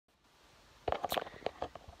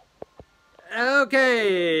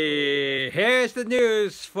Okay, here's the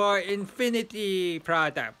news for Infinity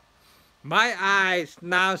product. My eyes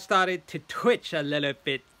now started to twitch a little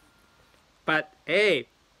bit, but hey,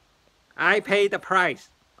 I paid the price.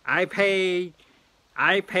 I paid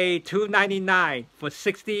 $2.99 for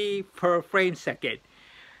 60 per frame second.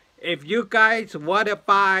 If you guys want to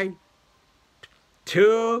buy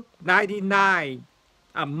 $2.99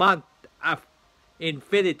 a month of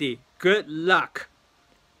Infinity, good luck.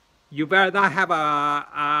 You better not have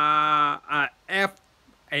a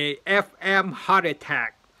FM heart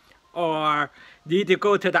attack, or need to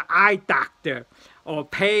go to the eye doctor, or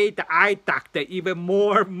pay the eye doctor even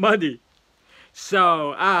more money.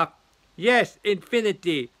 So yes,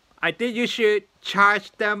 Infinity, I think you should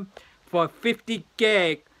charge them for 50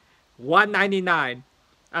 gig $199,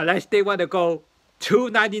 unless they want to go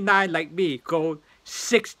 $2.99 like me, go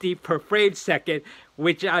 60 per frame second,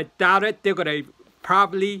 which I doubt it. They're gonna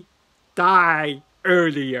probably die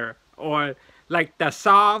earlier, or like the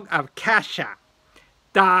song of Kesha,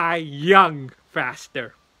 die young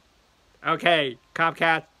faster. Okay,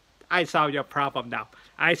 Comcast, I solved your problem now.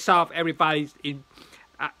 I solved everybody's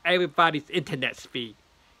internet speed.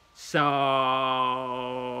 So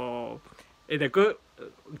in the good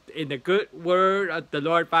word of the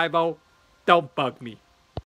Lord Bible, don't bug me.